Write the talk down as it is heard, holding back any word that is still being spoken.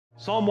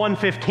Psalm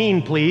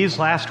 115, please.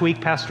 Last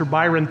week, Pastor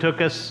Byron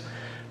took us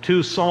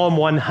to Psalm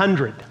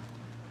 100.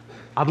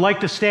 I'd like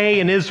to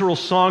stay in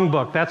Israel's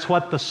songbook. That's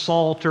what the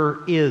Psalter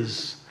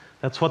is.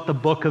 That's what the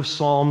book of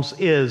Psalms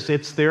is.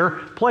 It's their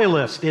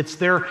playlist. It's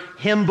their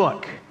hymn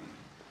book.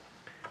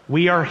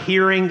 We are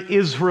hearing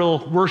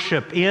Israel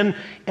worship in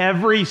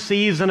every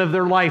season of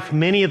their life.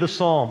 Many of the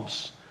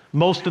Psalms,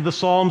 most of the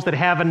Psalms that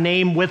have a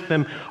name with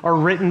them are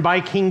written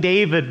by King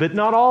David, but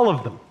not all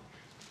of them.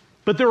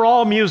 But they're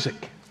all music.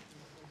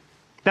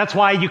 That's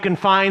why you can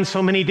find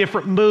so many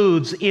different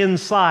moods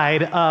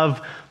inside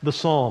of the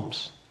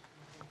Psalms.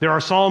 There are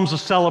Psalms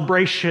of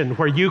celebration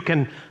where you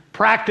can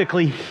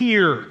practically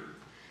hear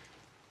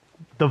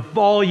the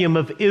volume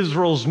of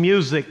Israel's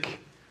music,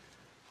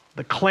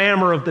 the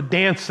clamor of the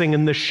dancing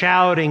and the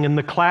shouting and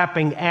the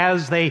clapping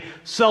as they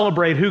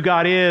celebrate who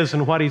God is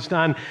and what He's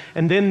done.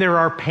 And then there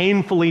are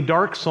painfully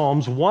dark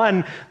Psalms,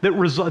 one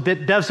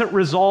that doesn't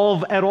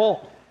resolve at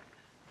all.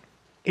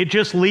 It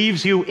just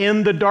leaves you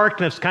in the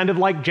darkness, kind of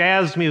like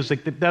jazz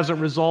music that doesn't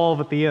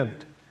resolve at the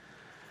end.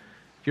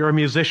 If you're a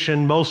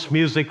musician, most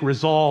music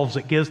resolves.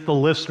 It gives the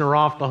listener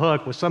off the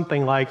hook with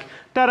something like,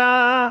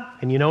 ta-da,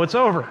 and you know it's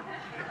over.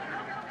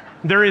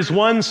 There is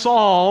one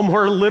psalm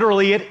where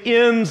literally it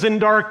ends in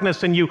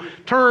darkness and you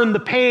turn the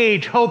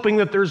page hoping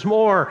that there's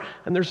more,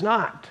 and there's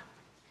not.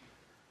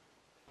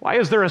 Why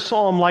is there a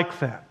psalm like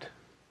that?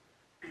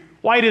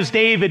 Why does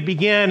David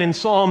begin in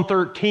Psalm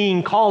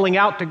 13 calling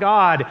out to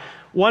God,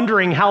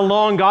 wondering how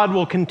long God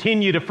will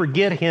continue to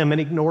forget him and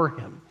ignore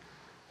him,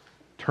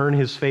 turn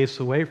his face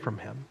away from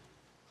him?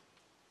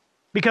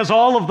 Because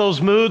all of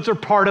those moods are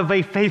part of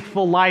a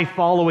faithful life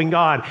following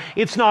God.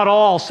 It's not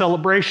all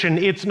celebration.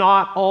 It's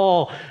not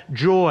all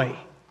joy.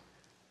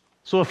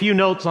 So a few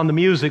notes on the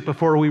music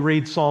before we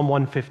read Psalm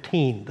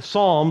 115. The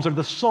Psalms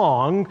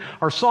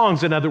are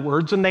songs in other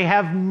words, and they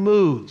have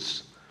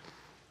moods,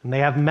 and they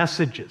have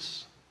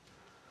messages.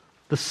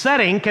 The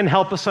setting can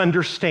help us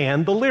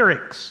understand the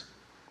lyrics.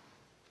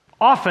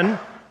 Often,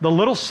 the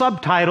little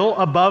subtitle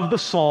above the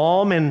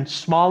psalm in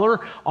smaller,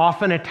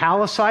 often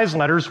italicized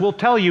letters will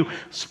tell you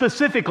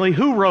specifically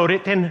who wrote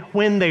it and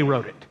when they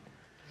wrote it.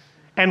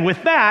 And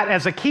with that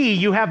as a key,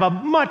 you have a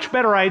much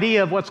better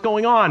idea of what's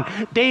going on.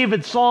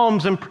 David's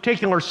psalms in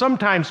particular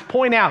sometimes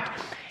point out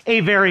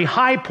a very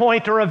high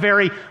point or a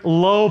very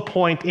low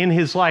point in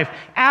his life.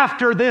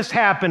 After this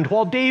happened,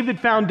 while David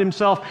found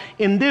himself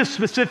in this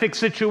specific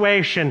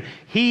situation,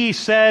 he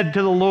said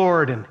to the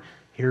Lord, and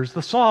here's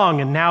the song,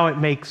 and now it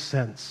makes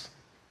sense.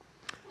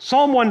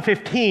 Psalm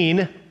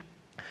 115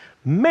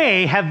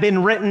 may have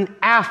been written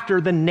after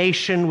the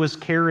nation was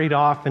carried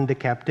off into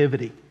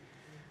captivity.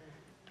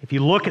 If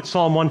you look at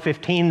Psalm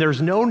 115,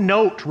 there's no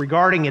note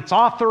regarding its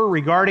author,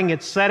 regarding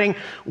its setting.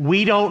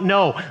 We don't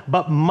know.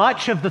 But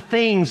much of the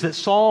things that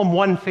Psalm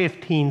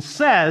 115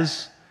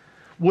 says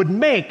would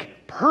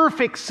make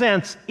perfect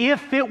sense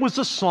if it was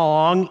a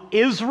song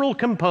Israel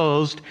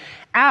composed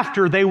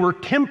after they were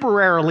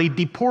temporarily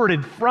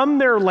deported from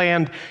their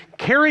land,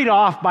 carried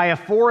off by a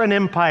foreign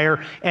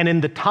empire, and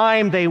in the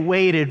time they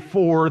waited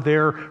for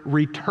their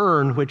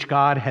return, which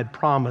God had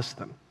promised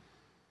them.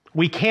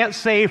 We can't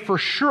say for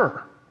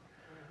sure,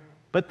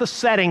 but the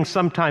setting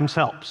sometimes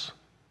helps.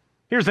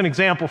 Here's an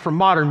example from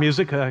modern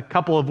music. A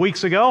couple of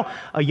weeks ago,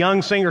 a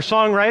young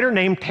singer-songwriter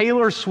named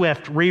Taylor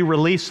Swift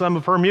re-released some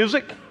of her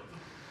music.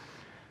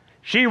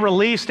 She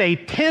released a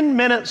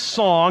 10-minute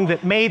song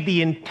that made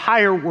the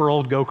entire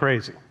world go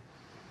crazy.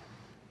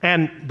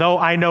 And though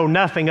I know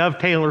nothing of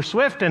Taylor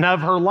Swift and of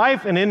her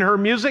life and in her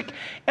music,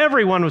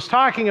 everyone was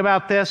talking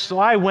about this, so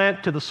I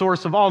went to the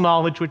source of all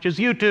knowledge, which is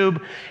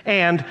YouTube,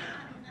 and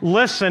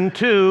listened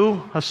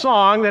to a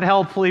song that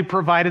helpfully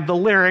provided the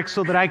lyrics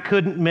so that I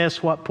couldn't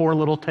miss what poor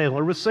little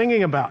Taylor was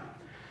singing about.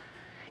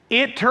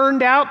 It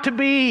turned out to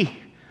be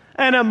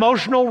an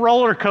emotional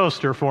roller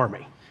coaster for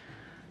me.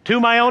 To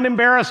my own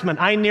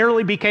embarrassment, I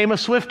nearly became a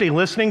Swiftie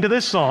listening to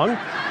this song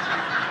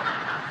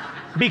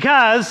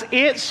because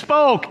it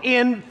spoke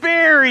in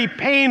very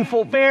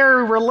painful,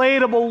 very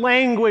relatable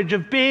language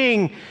of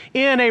being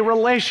in a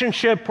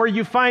relationship where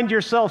you find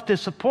yourself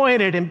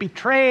disappointed and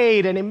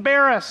betrayed and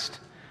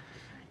embarrassed.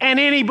 And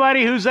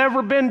anybody who's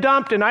ever been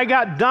dumped, and I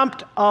got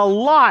dumped a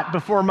lot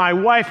before my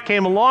wife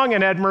came along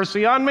and had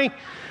mercy on me.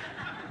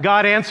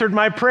 God answered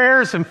my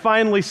prayers and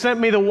finally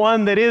sent me the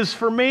one that is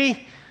for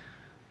me.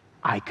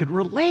 I could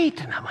relate,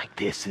 and I'm like,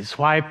 this is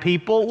why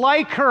people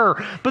like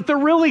her. But the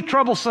really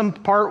troublesome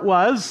part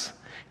was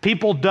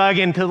people dug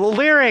into the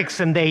lyrics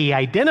and they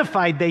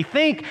identified, they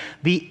think,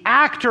 the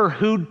actor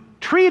who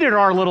treated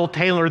our little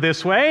Taylor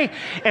this way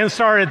and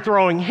started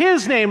throwing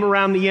his name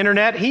around the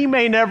internet. He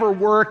may never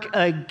work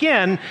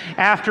again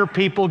after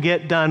people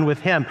get done with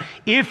him.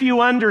 If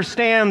you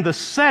understand the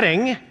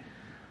setting,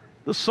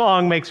 the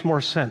song makes more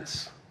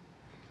sense.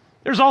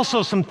 There's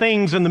also some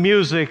things in the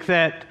music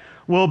that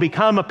will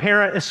become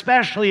apparent,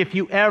 especially if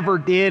you ever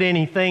did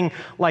anything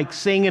like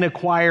sing in a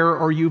choir,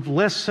 or you've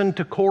listened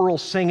to choral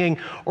singing,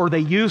 or they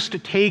used to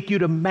take you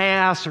to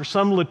Mass or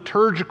some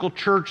liturgical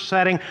church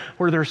setting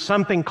where there's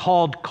something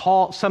called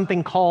call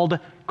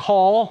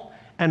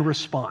and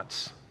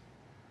response.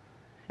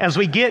 As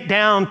we get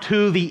down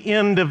to the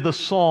end of the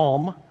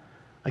psalm,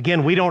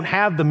 again, we don't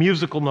have the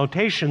musical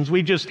notations,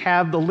 we just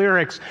have the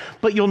lyrics.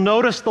 But you'll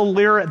notice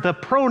the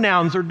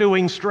pronouns are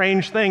doing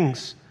strange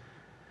things.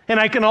 And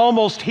I can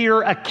almost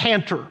hear a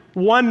cantor,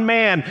 one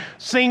man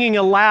singing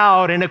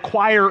aloud and a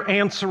choir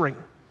answering.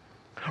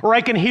 Or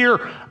I can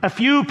hear a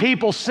few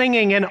people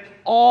singing and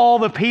all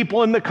the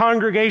people in the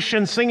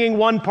congregation singing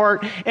one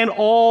part and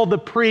all the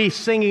priests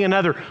singing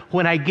another.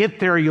 When I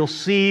get there, you'll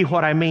see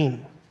what I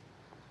mean.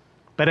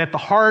 But at the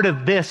heart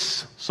of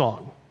this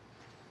song,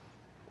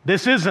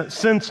 this isn't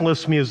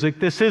senseless music.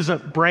 This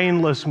isn't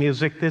brainless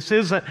music. This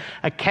isn't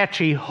a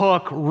catchy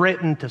hook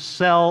written to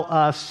sell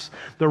us,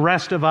 the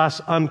rest of us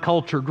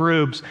uncultured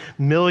rubes,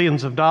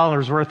 millions of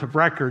dollars worth of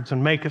records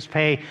and make us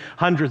pay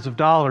hundreds of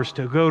dollars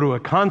to go to a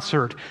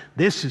concert.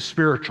 This is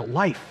spiritual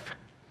life.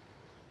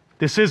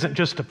 This isn't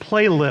just a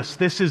playlist.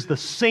 This is the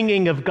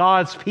singing of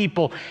God's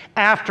people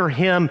after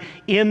Him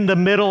in the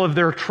middle of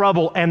their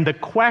trouble. And the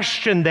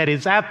question that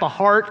is at the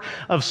heart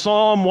of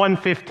Psalm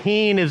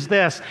 115 is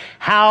this: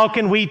 how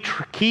can we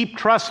keep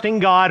trusting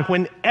God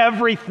when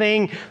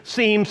everything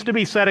seems to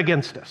be set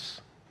against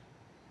us?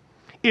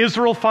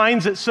 Israel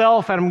finds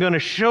itself, and I'm going to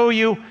show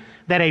you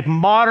that a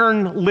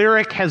modern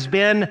lyric has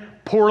been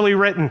poorly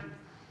written.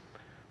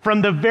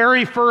 From the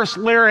very first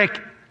lyric,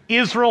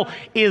 Israel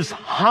is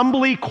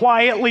humbly,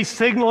 quietly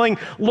signaling,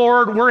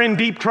 Lord, we're in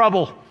deep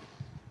trouble.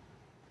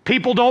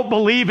 People don't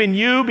believe in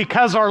you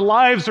because our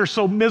lives are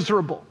so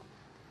miserable.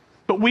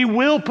 But we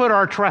will put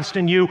our trust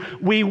in you.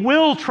 We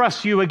will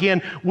trust you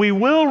again. We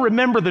will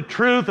remember the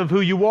truth of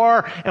who you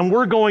are, and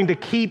we're going to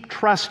keep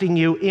trusting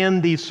you in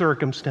these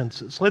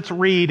circumstances. Let's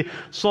read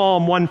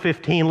Psalm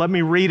 115. Let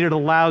me read it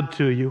aloud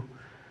to you.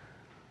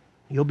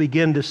 You'll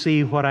begin to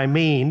see what I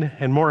mean,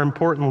 and more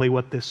importantly,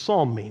 what this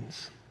psalm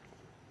means.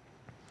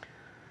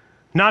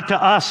 Not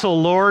to us, O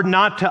Lord,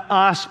 not to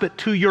us, but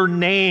to your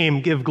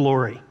name give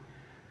glory.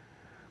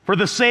 For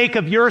the sake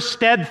of your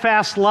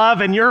steadfast love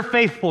and your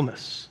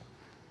faithfulness.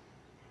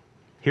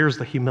 Here's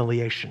the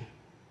humiliation.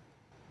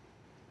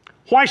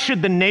 Why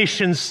should the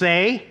nations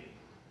say,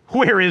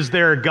 where is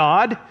their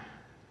God?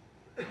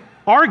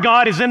 Our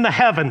God is in the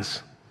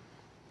heavens.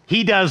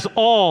 He does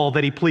all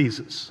that He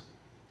pleases.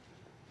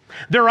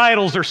 Their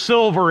idols are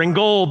silver and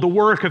gold, the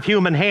work of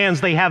human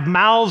hands. They have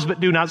mouths but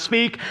do not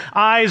speak,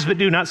 eyes but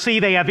do not see.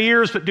 They have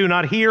ears but do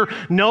not hear,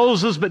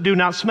 noses but do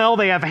not smell.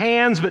 They have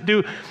hands but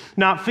do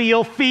not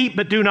feel, feet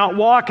but do not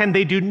walk, and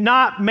they do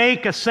not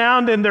make a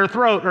sound in their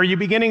throat. Are you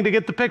beginning to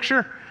get the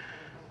picture?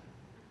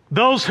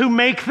 Those who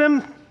make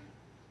them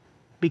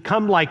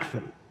become like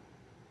them.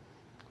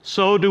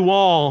 So do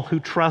all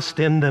who trust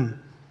in them.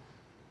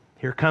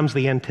 Here comes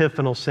the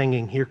antiphonal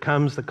singing. Here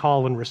comes the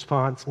call and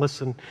response.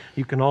 Listen,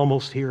 you can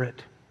almost hear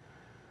it.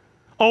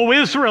 O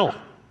Israel,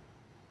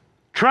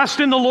 trust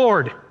in the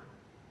Lord.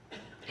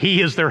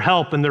 He is their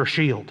help and their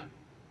shield.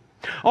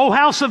 O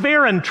house of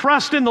Aaron,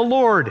 trust in the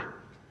Lord.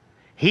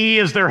 He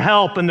is their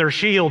help and their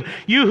shield.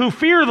 You who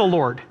fear the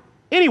Lord,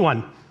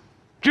 anyone,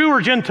 Jew or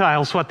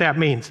Gentile is what that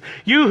means.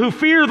 You who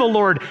fear the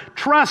Lord,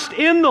 trust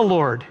in the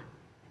Lord.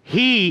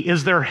 He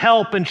is their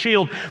help and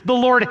shield. The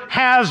Lord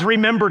has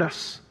remembered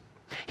us.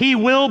 He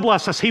will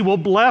bless us. He will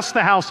bless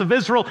the house of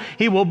Israel.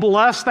 He will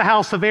bless the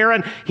house of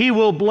Aaron. He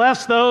will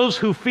bless those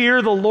who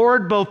fear the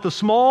Lord, both the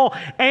small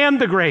and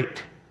the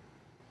great.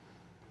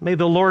 May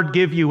the Lord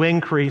give you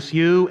increase,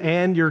 you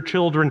and your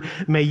children.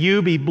 May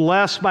you be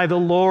blessed by the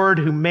Lord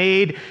who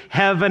made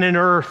heaven and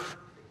earth.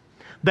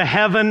 The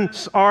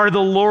heavens are the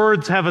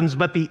Lord's heavens,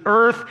 but the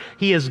earth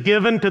He has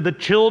given to the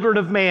children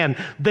of man.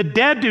 The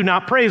dead do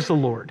not praise the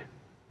Lord,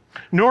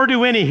 nor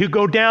do any who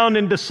go down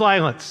into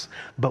silence.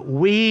 But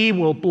we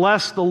will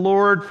bless the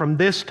Lord from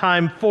this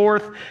time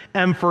forth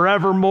and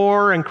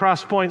forevermore. And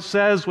Crosspoint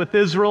says with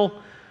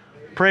Israel,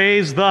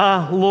 praise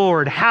the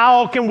Lord.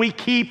 How can we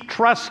keep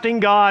trusting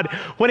God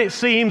when it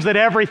seems that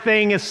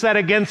everything is set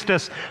against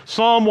us?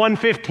 Psalm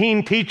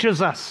 115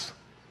 teaches us.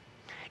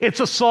 It's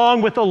a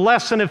song with a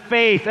lesson of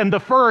faith. And the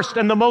first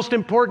and the most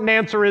important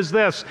answer is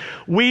this: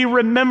 we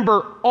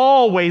remember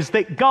always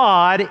that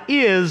God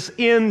is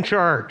in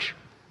charge.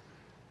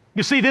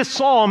 You see, this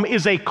psalm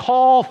is a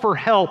call for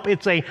help.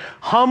 It's a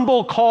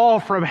humble call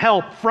for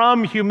help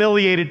from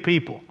humiliated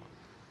people.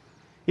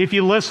 If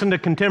you listen to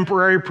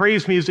contemporary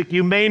praise music,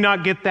 you may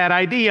not get that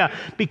idea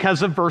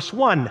because of verse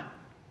 1.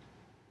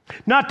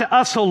 Not to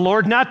us, O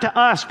Lord, not to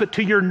us, but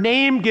to your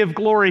name give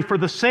glory for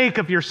the sake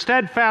of your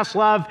steadfast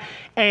love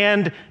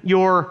and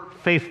your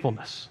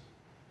faithfulness.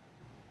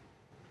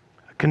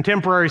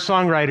 Contemporary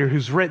songwriter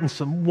who's written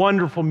some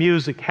wonderful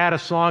music had a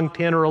song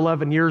 10 or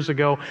 11 years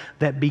ago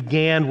that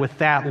began with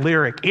that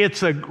lyric.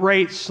 It's a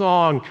great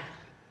song.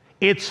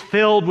 It's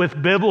filled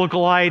with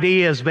biblical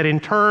ideas, but in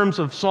terms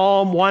of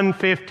Psalm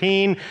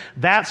 115,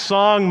 that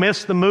song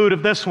missed the mood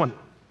of this one,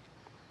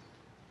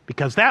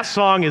 because that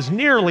song is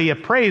nearly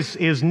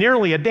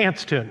a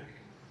dance tune.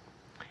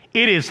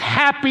 It is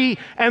happy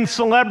and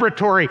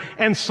celebratory,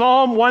 and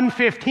Psalm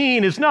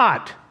 115 is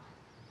not.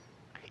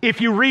 If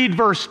you read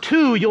verse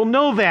 2, you'll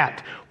know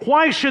that.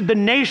 Why should the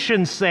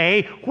nations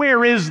say,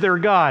 where is their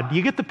God? Do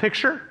you get the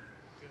picture?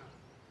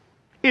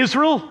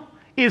 Israel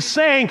is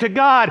saying to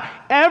God,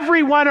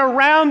 everyone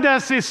around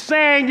us is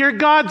saying, your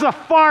God's a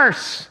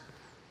farce.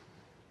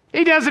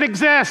 He doesn't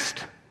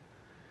exist.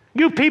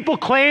 You people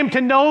claim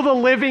to know the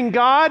living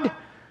God.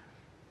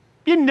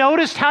 You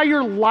noticed how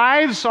your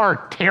lives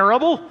are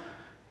terrible?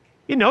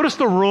 You notice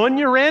the ruin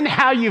you're in?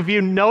 Have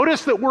you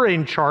noticed that we're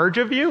in charge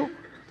of you?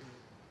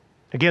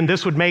 Again,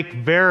 this would make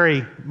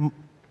very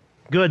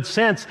good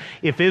sense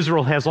if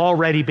Israel has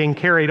already been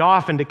carried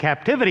off into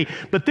captivity.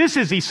 But this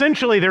is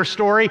essentially their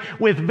story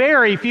with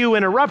very few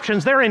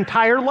interruptions their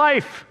entire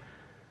life.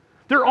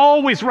 They're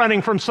always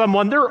running from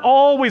someone. They're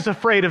always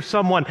afraid of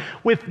someone,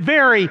 with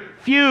very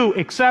few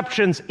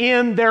exceptions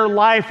in their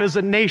life as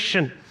a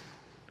nation.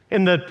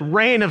 In the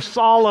reign of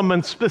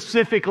Solomon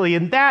specifically,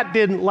 and that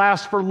didn't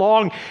last for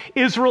long.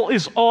 Israel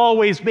is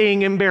always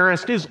being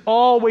embarrassed, is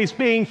always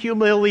being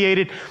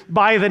humiliated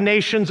by the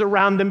nations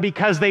around them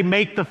because they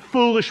make the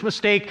foolish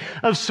mistake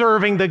of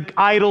serving the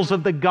idols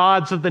of the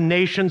gods of the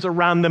nations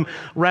around them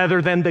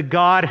rather than the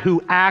God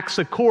who acts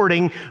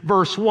according,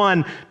 verse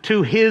 1,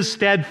 to his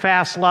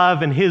steadfast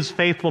love and his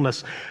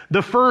faithfulness.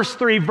 The first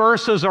 3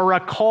 verses are a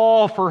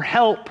call for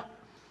help.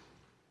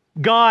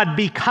 God,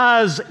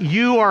 because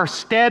you are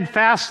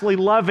steadfastly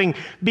loving,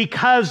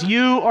 because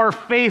you are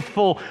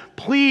faithful,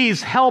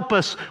 please help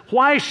us.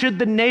 Why should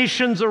the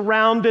nations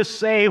around us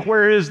say,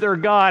 where is their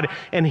God?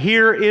 And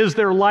here is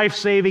their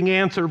life-saving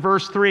answer.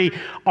 Verse 3,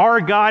 our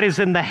God is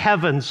in the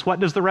heavens. What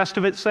does the rest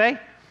of it say?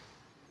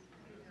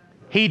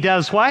 He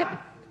does what?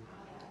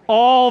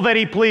 All that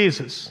he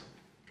pleases.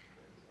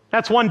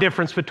 That's one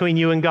difference between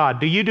you and God.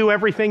 Do you do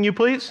everything you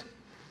please?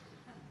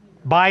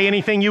 Buy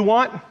anything you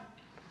want?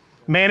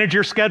 Manage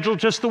your schedule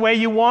just the way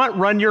you want,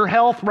 run your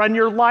health, run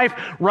your life,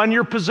 run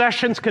your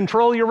possessions,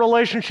 control your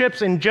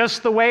relationships in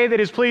just the way that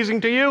is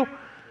pleasing to you?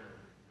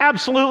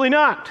 Absolutely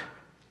not.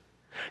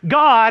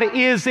 God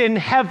is in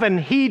heaven.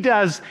 He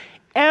does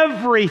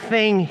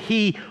everything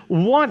he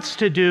wants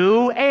to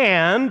do,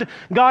 and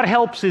God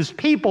helps his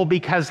people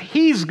because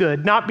he's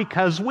good, not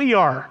because we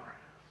are.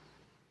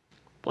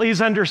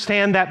 Please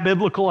understand that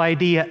biblical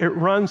idea. It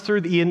runs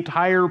through the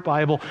entire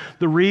Bible.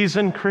 The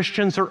reason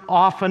Christians are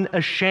often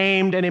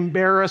ashamed and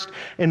embarrassed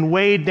and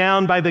weighed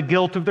down by the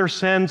guilt of their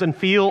sins and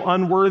feel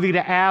unworthy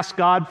to ask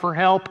God for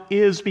help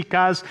is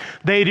because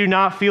they do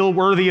not feel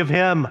worthy of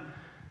him.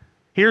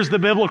 Here's the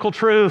biblical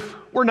truth.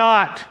 We're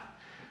not.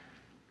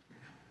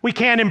 We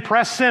can't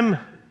impress him.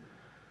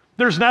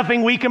 There's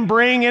nothing we can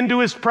bring into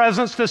his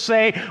presence to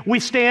say, we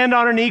stand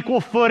on an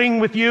equal footing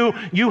with you.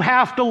 You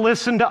have to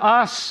listen to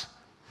us.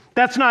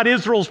 That's not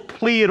Israel's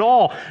plea at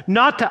all.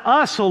 Not to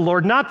us, O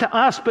Lord, not to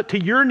us, but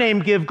to your name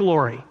give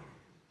glory.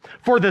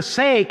 For the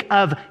sake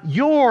of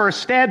your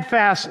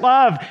steadfast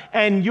love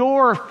and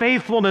your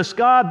faithfulness,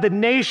 God, the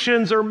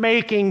nations are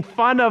making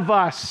fun of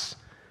us.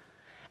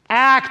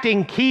 Act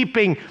in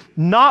keeping,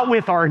 not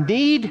with our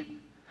need,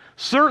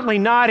 certainly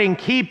not in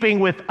keeping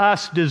with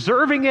us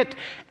deserving it.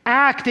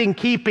 Act in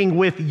keeping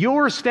with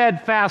your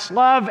steadfast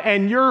love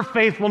and your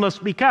faithfulness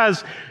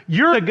because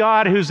you're the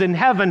God who's in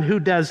heaven who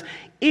does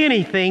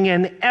anything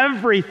and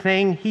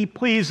everything he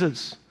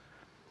pleases.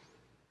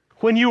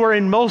 When you are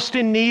most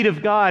in need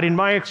of God, in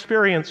my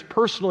experience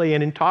personally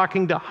and in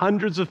talking to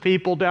hundreds of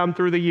people down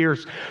through the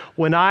years,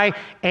 when I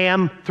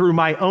am, through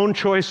my own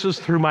choices,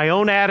 through my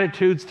own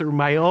attitudes, through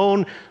my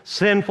own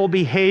sinful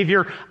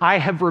behavior, I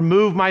have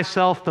removed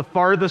myself the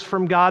farthest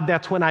from God,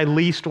 that's when I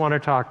least want to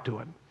talk to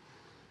him.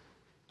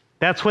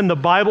 That's when the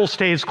Bible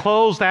stays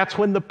closed. That's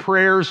when the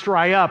prayers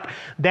dry up.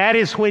 That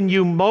is when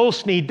you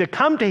most need to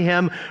come to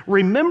him,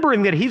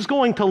 remembering that he's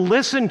going to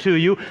listen to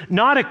you,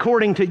 not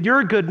according to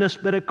your goodness,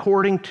 but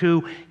according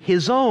to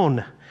his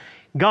own.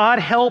 God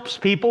helps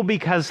people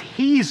because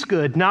he's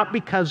good, not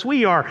because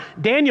we are.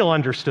 Daniel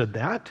understood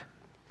that.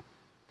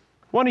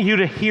 I want you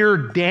to hear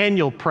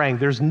Daniel praying.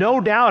 There's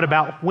no doubt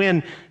about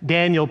when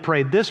Daniel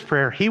prayed this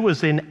prayer. He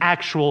was in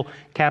actual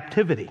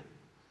captivity.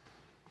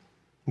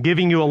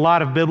 Giving you a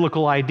lot of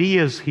biblical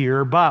ideas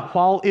here, but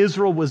while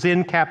Israel was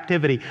in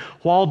captivity,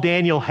 while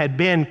Daniel had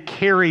been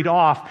carried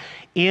off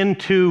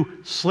into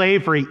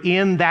slavery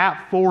in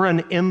that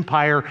foreign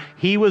empire,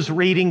 he was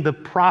reading the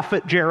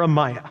prophet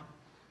Jeremiah.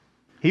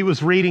 He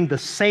was reading the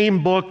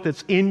same book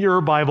that's in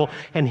your Bible,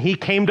 and he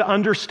came to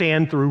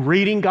understand through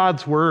reading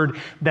God's word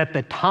that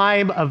the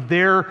time of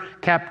their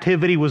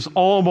captivity was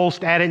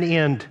almost at an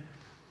end,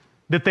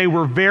 that they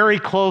were very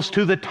close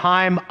to the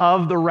time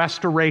of the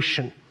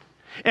restoration.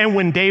 And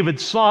when David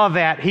saw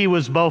that, he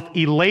was both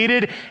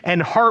elated and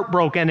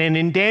heartbroken. And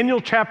in Daniel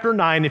chapter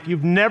 9, if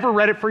you've never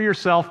read it for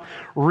yourself,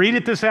 read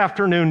it this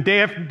afternoon.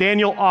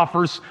 Daniel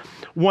offers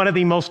one of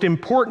the most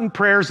important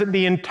prayers in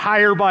the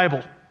entire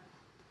Bible.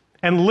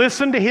 And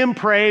listen to him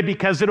pray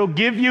because it'll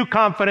give you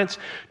confidence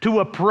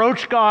to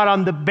approach God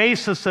on the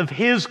basis of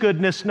his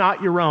goodness,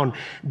 not your own.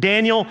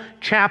 Daniel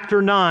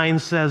chapter 9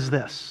 says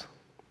this,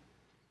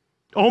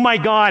 "Oh my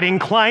God,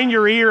 incline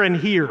your ear and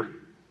hear.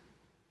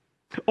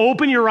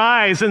 Open your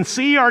eyes and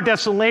see our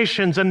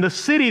desolations and the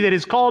city that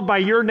is called by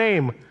your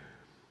name.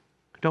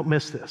 Don't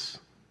miss this.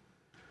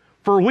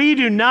 For we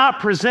do not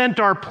present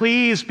our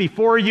pleas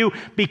before you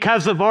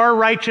because of our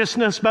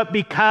righteousness, but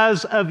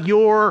because of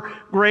your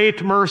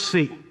great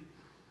mercy.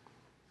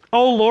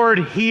 O Lord,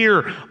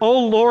 hear.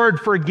 O Lord,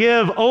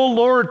 forgive. O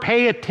Lord,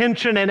 pay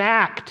attention and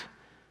act.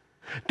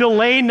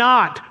 Delay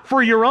not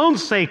for your own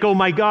sake, O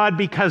my God,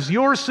 because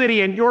your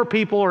city and your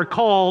people are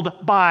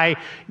called by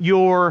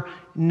your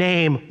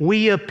name.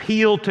 We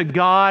appeal to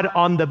God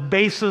on the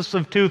basis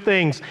of two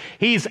things.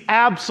 He's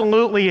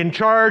absolutely in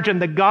charge,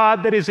 and the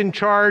God that is in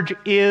charge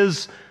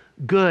is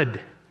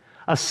good.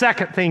 A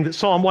second thing that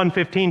Psalm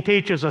 115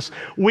 teaches us,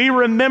 we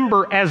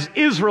remember, as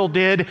Israel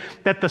did,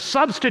 that the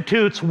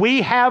substitutes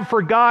we have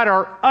for God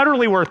are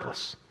utterly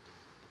worthless.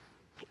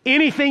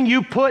 Anything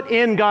you put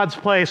in God's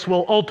place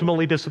will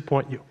ultimately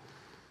disappoint you.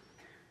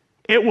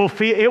 It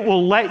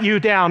will let you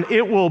down.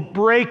 It will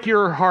break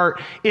your heart.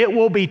 It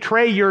will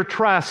betray your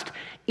trust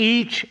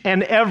each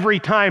and every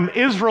time.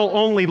 Israel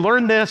only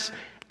learned this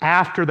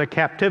after the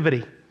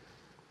captivity.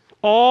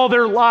 All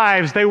their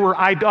lives, they were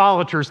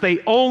idolaters. They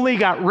only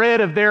got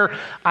rid of their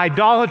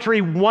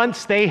idolatry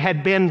once they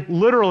had been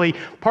literally,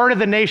 part of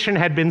the nation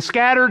had been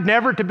scattered,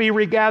 never to be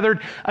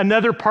regathered.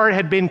 Another part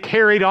had been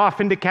carried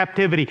off into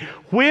captivity.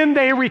 When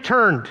they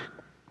returned,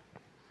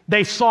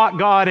 they sought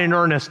God in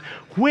earnest.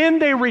 When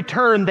they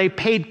returned, they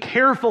paid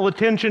careful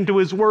attention to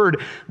His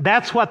Word.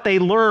 That's what they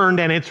learned,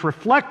 and it's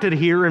reflected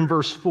here in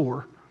verse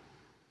 4.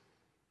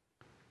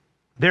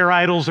 Their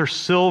idols are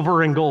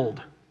silver and gold.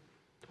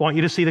 I want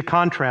you to see the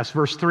contrast.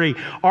 Verse 3,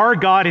 our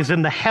God is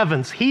in the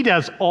heavens. He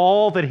does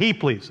all that He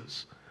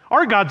pleases.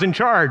 Our God's in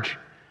charge.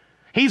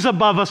 He's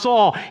above us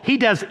all. He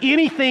does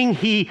anything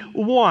He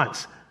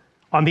wants.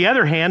 On the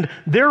other hand,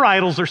 their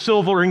idols are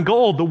silver and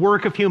gold, the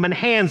work of human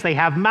hands. They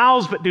have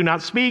mouths but do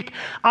not speak,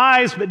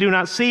 eyes but do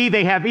not see.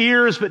 They have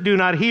ears but do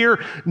not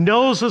hear,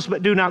 noses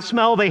but do not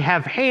smell. They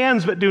have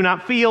hands but do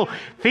not feel,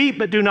 feet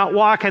but do not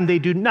walk, and they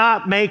do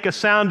not make a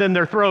sound in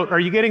their throat.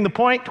 Are you getting the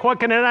point? What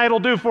can an idol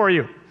do for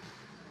you?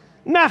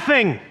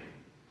 Nothing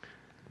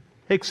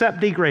except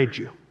degrade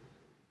you.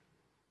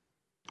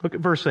 Look at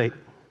verse 8.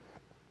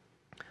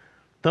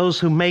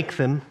 Those who make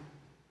them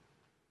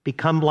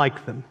become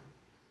like them.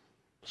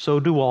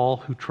 So do all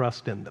who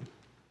trust in them.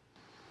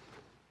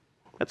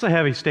 That's a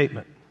heavy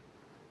statement.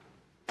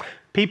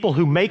 People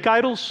who make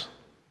idols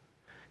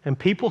and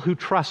people who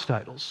trust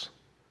idols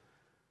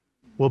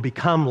will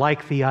become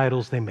like the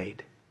idols they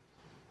made.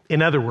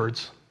 In other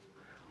words,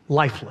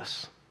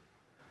 lifeless,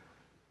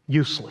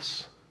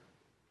 useless,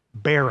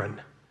 barren,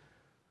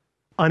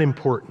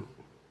 unimportant,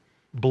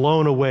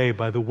 blown away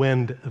by the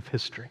wind of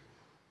history.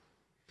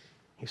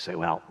 You say,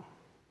 well,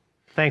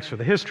 thanks for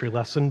the history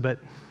lesson, but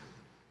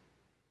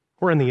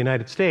we're in the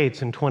United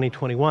States in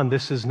 2021.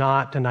 This is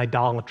not an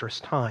idolatrous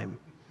time.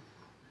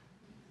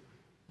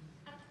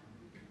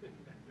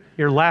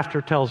 Your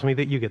laughter tells me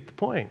that you get the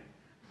point.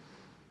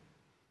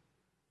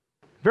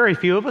 Very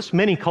few of us,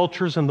 many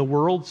cultures in the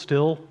world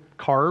still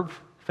carve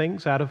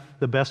things out of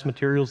the best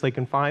materials they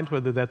can find,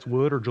 whether that's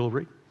wood or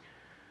jewelry.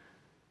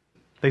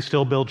 They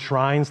still build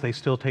shrines. They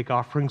still take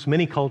offerings.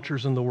 Many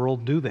cultures in the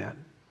world do that.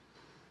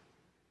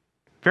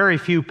 Very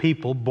few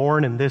people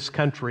born in this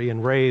country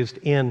and raised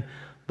in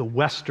the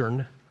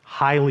Western,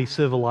 highly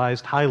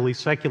civilized, highly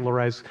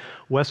secularized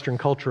Western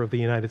culture of the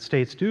United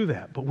States do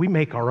that. But we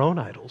make our own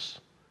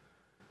idols.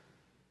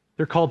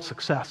 They're called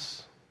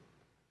success.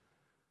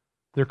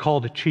 They're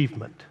called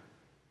achievement.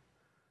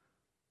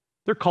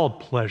 They're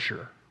called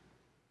pleasure.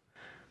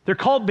 They're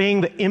called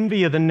being the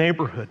envy of the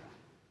neighborhood.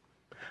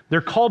 They're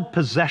called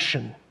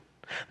possession.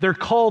 They're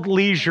called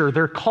leisure.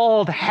 They're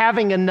called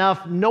having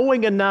enough,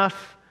 knowing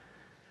enough,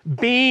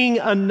 being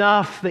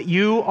enough that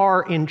you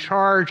are in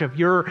charge of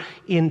your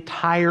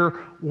entire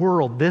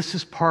world. This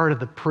is part of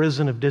the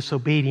prison of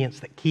disobedience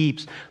that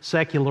keeps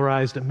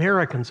secularized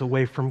Americans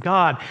away from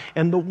God.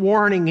 And the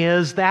warning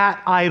is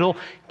that idol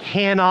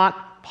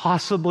cannot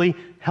possibly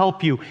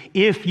help you.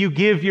 If you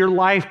give your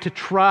life to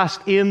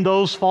trust in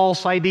those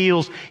false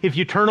ideals, if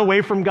you turn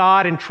away from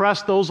God and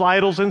trust those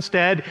idols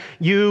instead,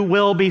 you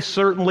will be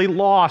certainly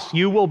lost.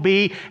 You will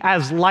be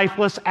as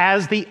lifeless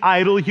as the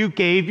idol you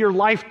gave your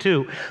life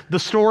to. The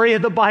story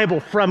of the Bible,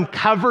 from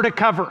cover to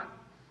cover,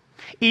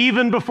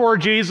 even before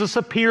Jesus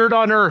appeared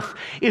on earth,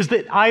 is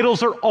that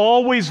idols are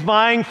always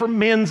vying for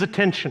men's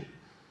attention.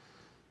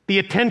 The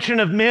attention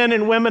of men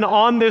and women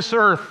on this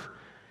earth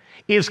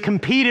is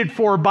competed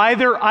for by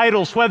their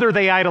idols, whether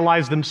they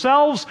idolize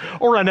themselves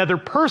or another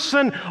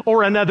person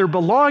or another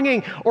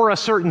belonging or a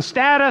certain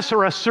status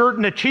or a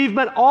certain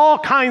achievement, all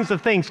kinds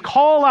of things.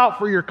 Call out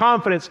for your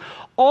confidence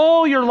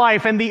all your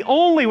life, and the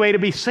only way to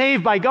be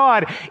saved by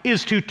God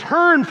is to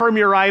turn from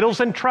your idols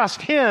and trust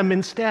Him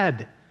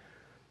instead.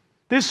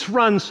 This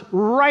runs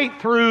right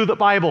through the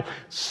Bible.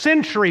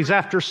 Centuries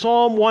after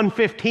Psalm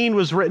 115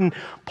 was written,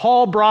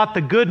 Paul brought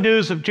the good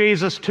news of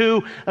Jesus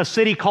to a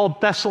city called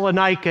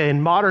Thessalonica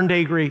in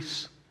modern-day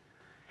Greece.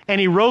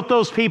 And he wrote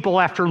those people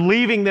after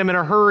leaving them in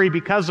a hurry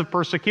because of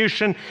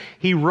persecution.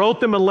 He wrote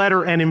them a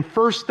letter, and in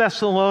 1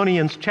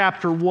 Thessalonians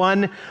chapter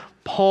 1,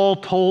 Paul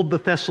told the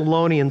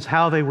Thessalonians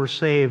how they were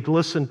saved.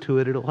 Listen to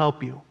it, it'll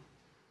help you.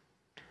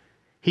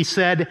 He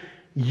said,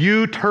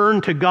 "You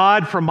turn to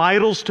God from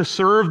idols to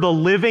serve the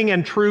living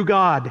and true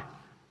God,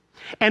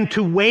 and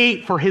to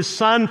wait for his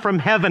Son from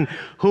heaven,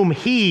 whom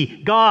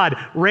he, God,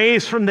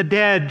 raised from the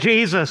dead,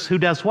 Jesus, who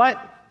does what?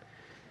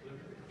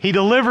 He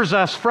delivers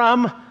us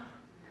from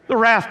the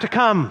wrath to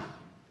come."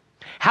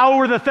 How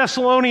were the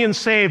Thessalonians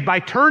saved? By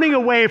turning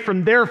away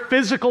from their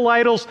physical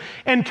idols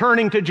and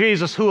turning to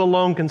Jesus, who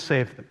alone can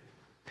save them.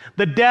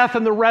 The death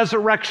and the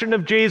resurrection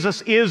of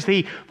Jesus is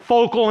the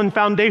focal and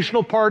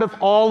foundational part of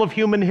all of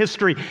human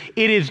history.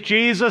 It is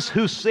Jesus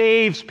who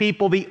saves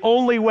people the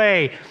only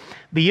way.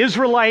 The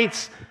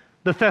Israelites,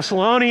 the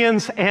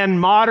Thessalonians, and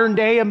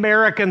modern-day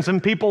Americans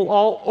and people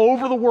all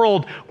over the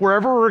world,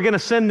 wherever we're going to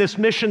send this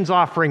missions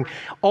offering,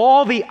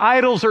 all the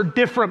idols are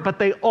different, but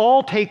they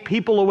all take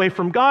people away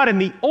from God, and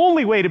the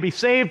only way to be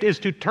saved is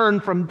to turn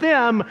from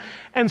them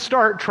and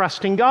start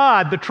trusting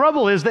God. The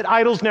trouble is that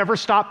idols never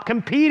stop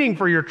competing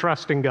for your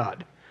trust in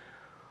God.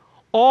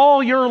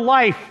 All your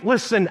life,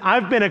 listen,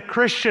 I've been a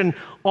Christian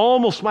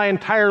almost my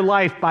entire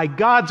life. By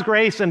God's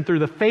grace and through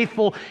the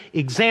faithful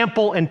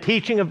example and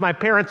teaching of my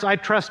parents, I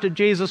trusted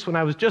Jesus when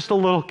I was just a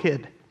little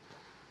kid.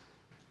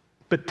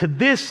 But to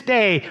this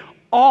day,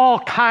 all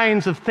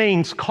kinds of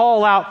things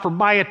call out for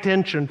my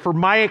attention, for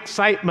my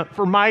excitement,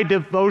 for my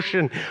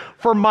devotion,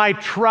 for my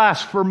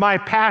trust, for my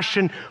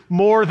passion,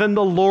 more than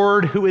the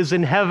Lord who is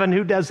in heaven,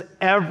 who does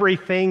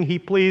everything he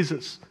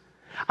pleases.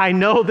 I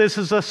know this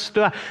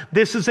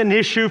is an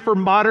issue for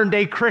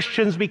modern-day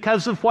Christians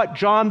because of what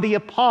John the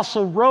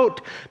Apostle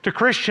wrote to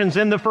Christians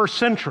in the first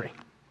century.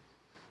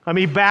 Let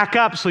me back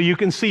up so you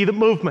can see the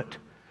movement.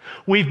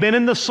 We've been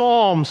in the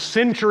Psalms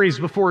centuries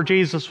before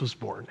Jesus was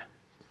born.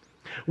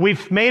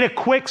 We've made a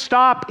quick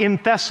stop in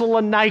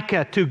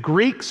Thessalonica to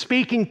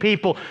Greek-speaking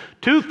people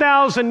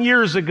 2,000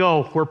 years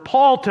ago, where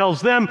Paul tells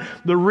them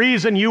the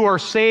reason you are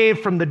saved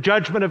from the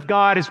judgment of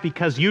God is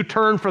because you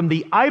turn from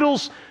the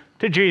idols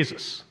to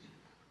Jesus.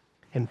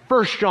 In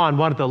 1 John,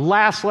 one of the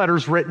last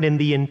letters written in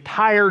the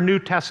entire New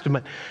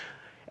Testament,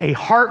 a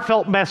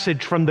heartfelt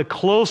message from the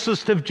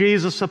closest of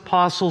Jesus'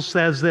 apostles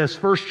says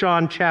this, 1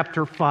 John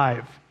chapter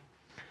 5.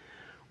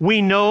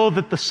 "We know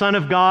that the Son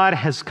of God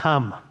has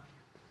come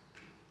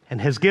and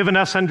has given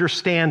us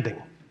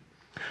understanding,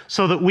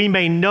 so that we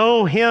may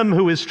know him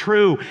who is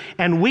true,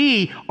 and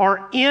we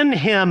are in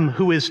him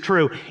who is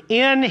true,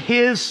 in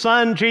his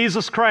Son,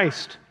 Jesus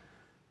Christ."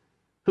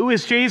 Who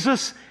is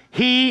Jesus?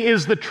 He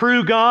is the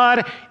true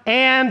God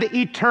and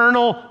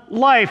eternal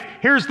life.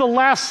 Here's the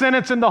last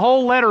sentence in the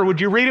whole letter. Would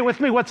you read it with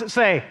me? What's it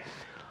say?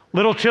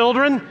 "Little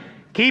children,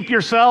 keep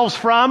yourselves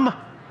from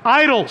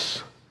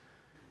idols."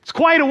 It's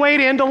quite a way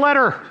to end a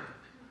letter.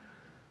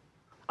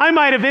 I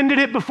might have ended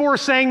it before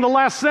saying the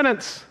last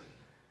sentence.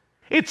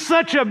 It's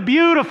such a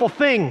beautiful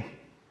thing.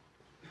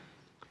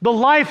 The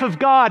life of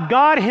God,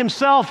 God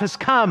himself has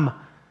come.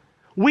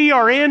 We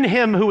are in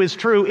him who is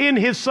true, in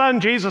his Son,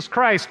 Jesus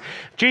Christ.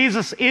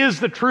 Jesus is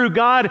the true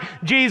God.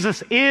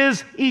 Jesus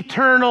is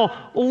eternal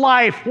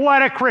life.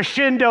 What a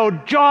crescendo.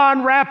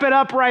 John, wrap it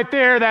up right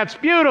there. That's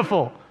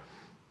beautiful.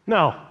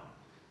 No.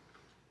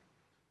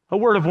 A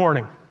word of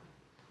warning.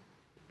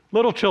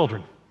 Little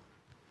children,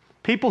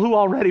 people who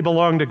already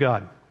belong to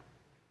God,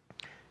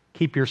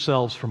 keep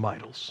yourselves from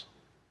idols.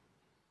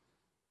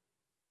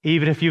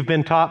 Even if you've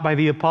been taught by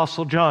the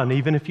Apostle John,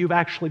 even if you've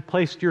actually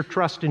placed your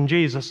trust in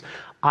Jesus,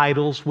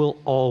 idols will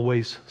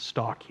always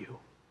stalk you.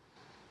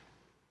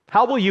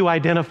 How will you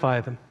identify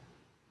them?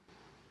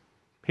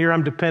 Here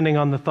I'm depending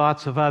on the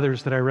thoughts of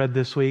others that I read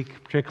this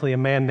week, particularly a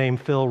man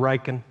named Phil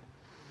Ryken.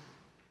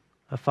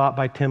 A thought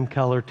by Tim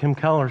Keller. Tim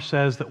Keller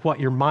says that what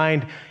your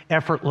mind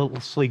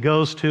effortlessly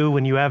goes to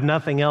when you have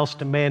nothing else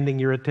demanding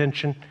your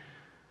attention,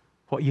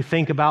 what you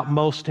think about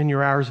most in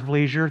your hours of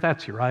leisure,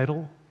 that's your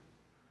idol.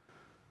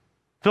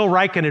 Phil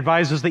Ryken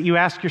advises that you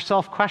ask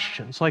yourself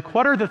questions like,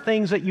 what are the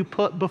things that you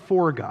put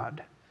before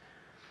God?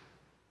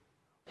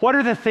 What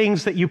are the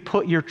things that you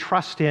put your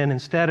trust in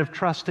instead of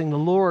trusting the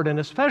Lord? And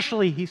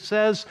especially, he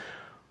says,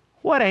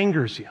 what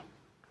angers you?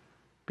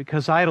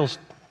 Because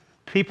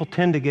people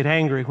tend to get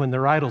angry when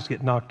their idols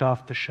get knocked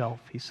off the shelf,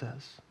 he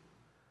says.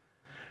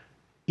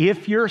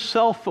 If you're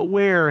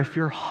self-aware, if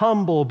you're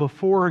humble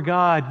before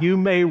God, you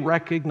may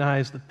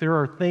recognize that there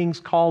are things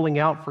calling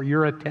out for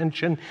your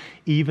attention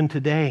even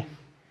today.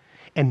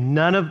 And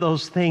none of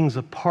those things,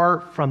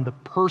 apart from the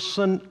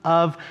person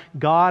of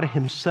God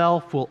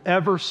himself, will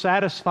ever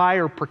satisfy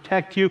or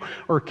protect you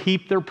or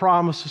keep their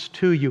promises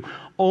to you.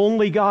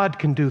 Only God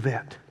can do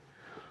that.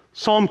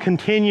 Psalm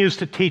continues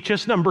to teach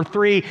us, number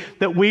 3,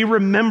 that we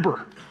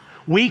remember.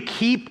 We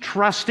keep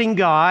trusting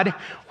God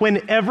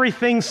when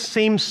everything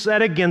seems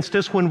set against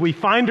us, when we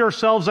find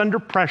ourselves under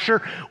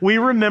pressure. We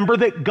remember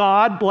that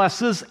God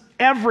blesses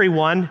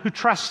everyone who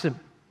trusts him.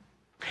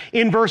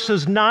 In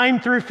verses 9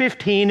 through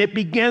 15, it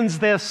begins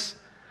this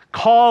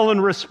call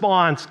and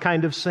response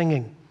kind of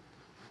singing.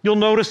 You'll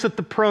notice that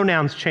the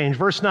pronouns change.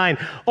 Verse 9,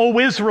 O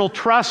Israel,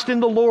 trust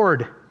in the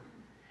Lord.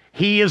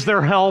 He is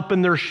their help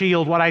and their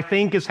shield. What I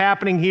think is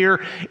happening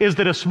here is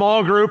that a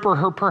small group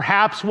or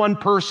perhaps one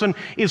person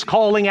is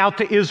calling out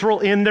to Israel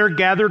in their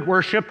gathered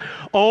worship,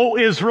 "O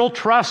Israel,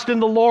 trust in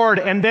the Lord."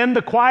 And then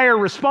the choir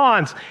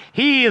responds,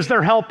 "He is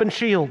their help and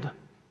shield."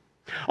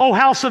 "O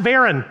house of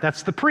Aaron,"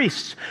 that's the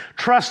priests,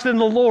 "trust in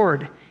the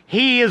Lord.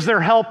 He is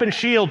their help and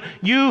shield.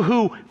 You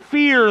who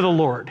fear the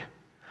Lord."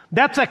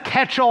 That's a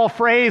catch-all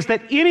phrase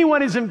that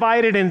anyone is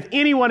invited and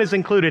anyone is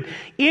included.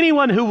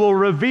 Anyone who will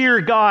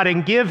revere God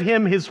and give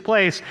him his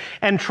place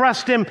and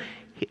trust him,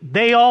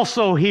 they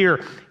also hear,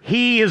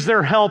 "He is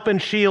their help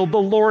and shield. The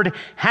Lord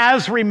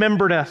has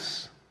remembered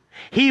us.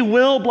 He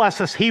will bless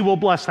us. He will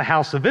bless the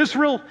house of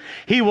Israel.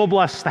 He will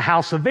bless the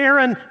house of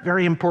Aaron."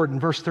 Very important,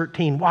 verse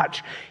 13.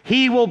 Watch.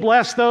 "He will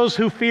bless those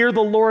who fear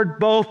the Lord,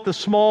 both the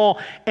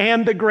small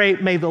and the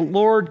great. May the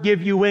Lord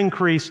give you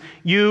increase,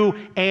 you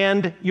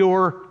and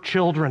your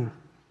children."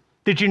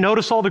 Did you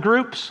notice all the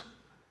groups?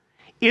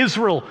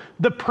 Israel,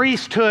 the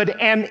priesthood,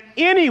 and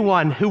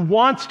anyone who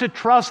wants to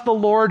trust the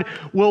Lord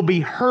will be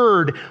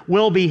heard,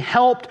 will be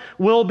helped,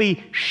 will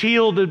be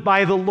shielded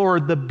by the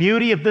Lord. The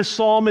beauty of this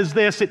psalm is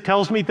this: it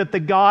tells me that the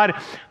God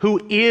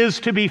who is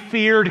to be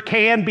feared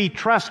can be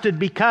trusted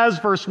because,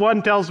 verse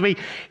 1 tells me,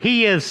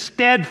 he is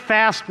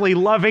steadfastly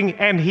loving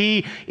and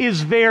he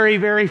is very,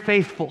 very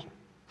faithful.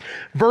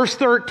 Verse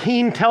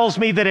 13 tells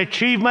me that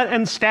achievement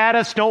and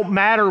status don't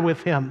matter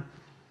with him.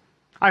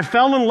 I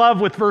fell in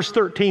love with verse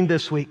 13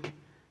 this week.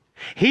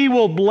 He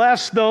will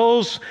bless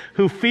those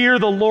who fear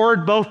the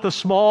Lord, both the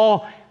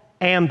small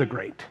and the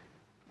great.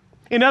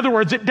 In other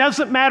words, it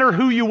doesn't matter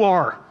who you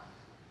are.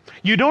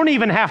 You don't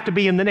even have to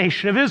be in the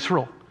nation of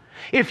Israel.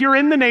 If you're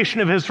in the nation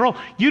of Israel,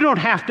 you don't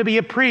have to be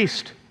a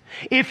priest.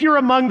 If you're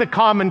among the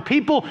common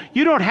people,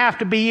 you don't have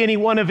to be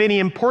anyone of any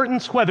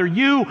importance, whether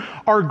you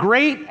are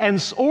great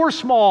or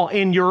small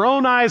in your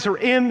own eyes or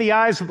in the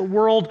eyes of the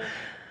world.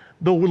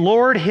 The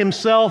Lord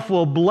himself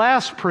will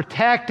bless,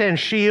 protect, and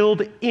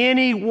shield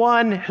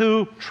anyone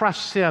who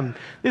trusts him.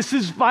 This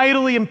is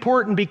vitally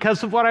important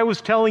because of what I was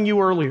telling you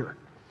earlier.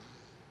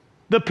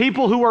 The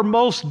people who are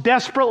most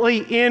desperately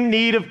in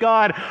need of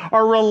God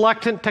are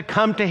reluctant to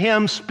come to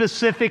him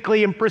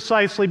specifically and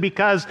precisely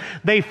because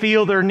they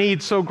feel their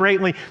needs so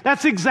greatly.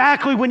 That's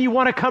exactly when you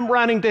want to come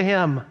running to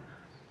him.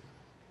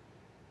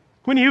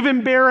 When you've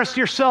embarrassed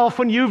yourself,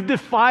 when you've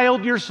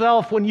defiled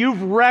yourself, when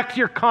you've wrecked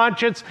your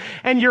conscience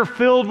and you're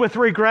filled with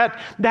regret,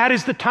 that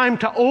is the time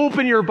to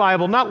open your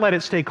Bible, not let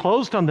it stay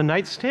closed on the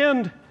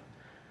nightstand.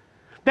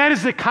 That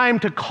is the time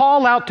to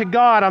call out to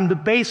God on the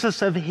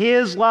basis of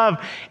his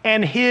love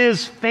and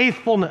his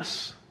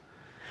faithfulness.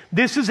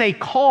 This is a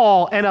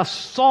call and a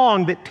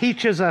song that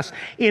teaches us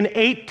in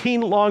 18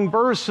 long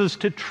verses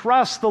to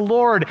trust the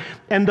Lord.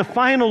 And the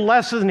final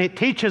lesson it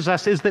teaches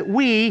us is that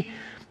we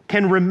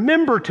can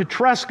remember to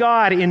trust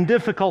God in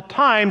difficult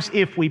times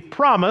if we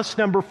promise,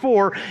 number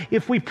 4,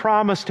 if we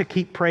promise to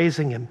keep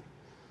praising him.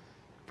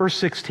 Verse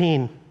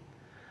 16,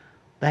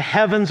 "The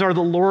heavens are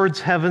the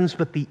Lord's heavens,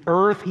 but the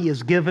earth he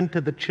has given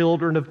to the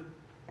children of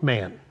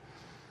man."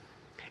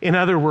 In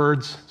other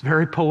words, it's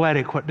very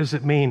poetic. What does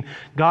it mean?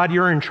 God,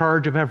 you're in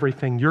charge of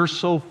everything. You're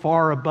so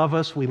far above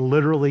us, we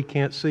literally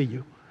can't see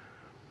you.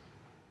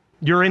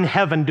 You're in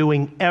heaven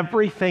doing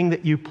everything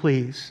that you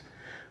please,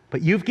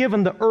 but you've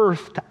given the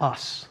earth to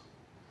us.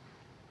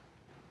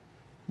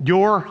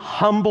 Your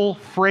humble,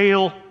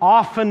 frail,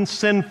 often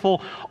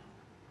sinful,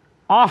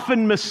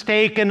 often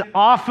mistaken,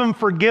 often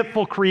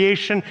forgetful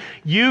creation,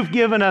 you've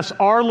given us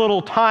our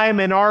little time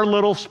and our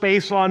little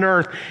space on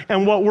earth.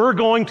 And what we're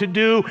going to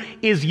do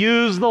is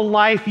use the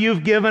life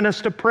you've given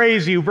us to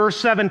praise you. Verse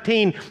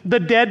 17, "The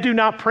dead do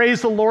not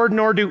praise the Lord,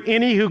 nor do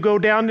any who go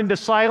down into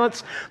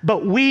silence,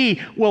 but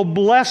we will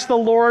bless the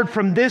Lord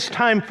from this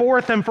time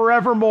forth and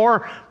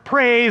forevermore.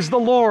 Praise the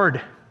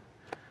Lord."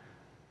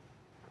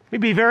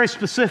 Let me be very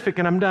specific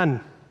and I'm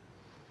done.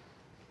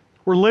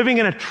 We're living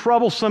in a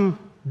troublesome,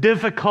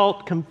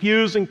 difficult,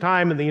 confusing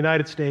time in the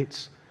United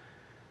States.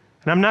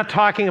 And I'm not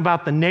talking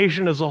about the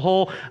nation as a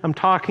whole. I'm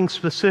talking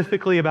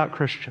specifically about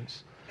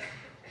Christians.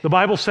 The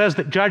Bible says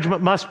that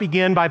judgment must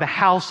begin by the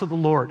house of the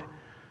Lord.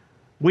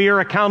 We are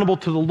accountable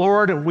to the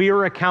Lord and we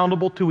are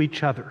accountable to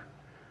each other.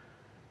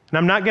 And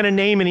I'm not going to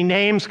name any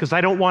names because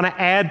I don't want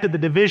to add to the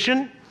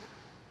division.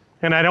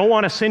 And I don't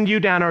want to send you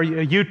down a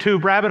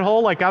YouTube rabbit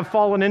hole like I've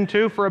fallen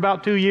into for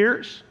about 2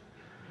 years.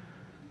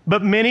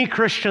 But many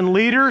Christian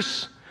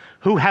leaders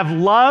who have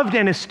loved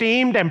and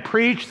esteemed and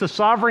preached the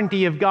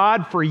sovereignty of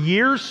God for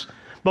years,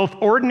 both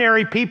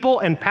ordinary people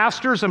and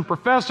pastors and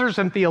professors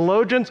and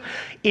theologians,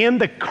 in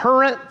the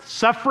current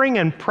suffering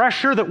and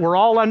pressure that we're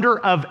all under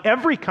of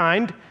every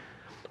kind,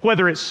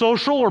 whether it's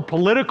social or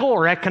political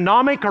or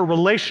economic or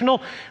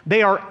relational,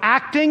 they are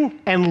acting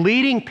and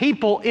leading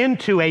people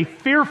into a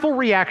fearful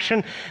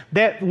reaction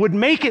that would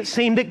make it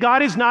seem that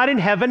God is not in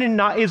heaven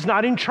and is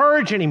not in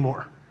charge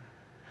anymore.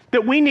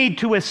 That we need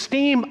to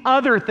esteem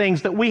other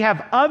things, that we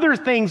have other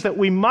things that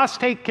we must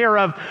take care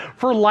of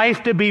for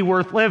life to be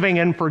worth living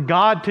and for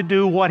God to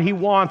do what he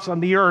wants on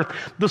the earth.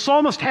 The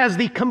psalmist has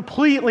the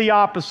completely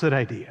opposite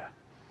idea.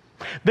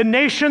 The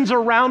nations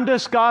around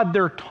us, God,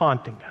 they're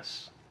taunting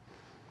us.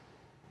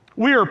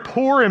 We are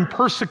poor and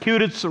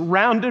persecuted,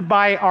 surrounded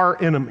by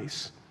our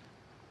enemies.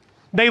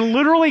 They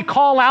literally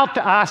call out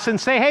to us and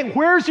say, hey,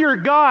 where's your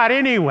God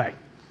anyway?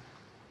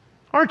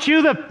 Aren't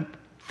you the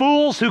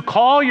fools who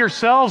call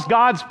yourselves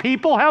God's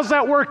people? How's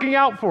that working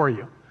out for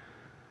you?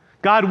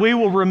 God, we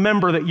will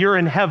remember that you're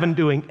in heaven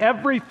doing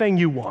everything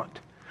you want.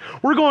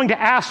 We're going to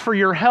ask for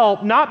your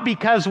help, not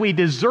because we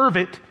deserve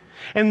it,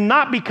 and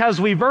not because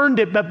we've earned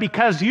it, but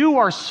because you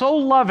are so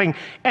loving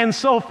and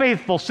so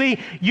faithful. See,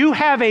 you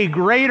have a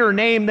greater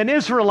name than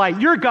Israelite.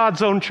 You're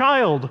God's own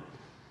child.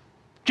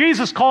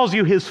 Jesus calls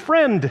you his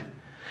friend.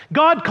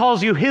 God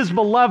calls you his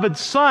beloved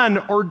son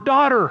or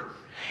daughter.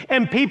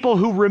 And people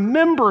who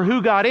remember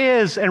who God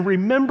is and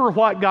remember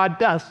what God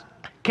does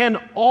can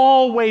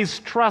always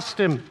trust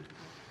him.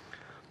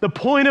 The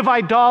point of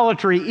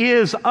idolatry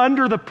is,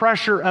 under the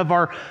pressure of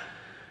our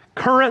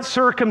current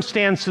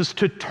circumstances,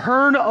 to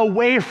turn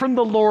away from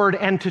the Lord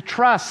and to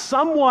trust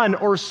someone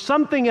or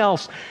something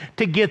else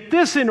to get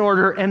this in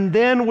order, and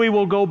then we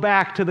will go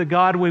back to the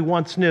God we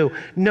once knew.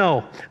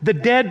 No, the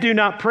dead do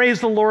not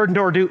praise the Lord,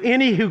 nor do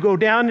any who go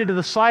down into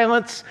the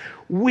silence.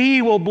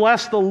 We will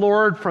bless the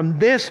Lord from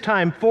this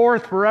time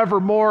forth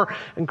forevermore.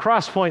 And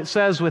Crosspoint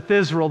says with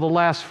Israel, the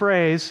last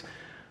phrase,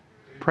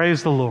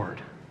 praise the Lord.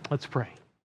 Let's pray.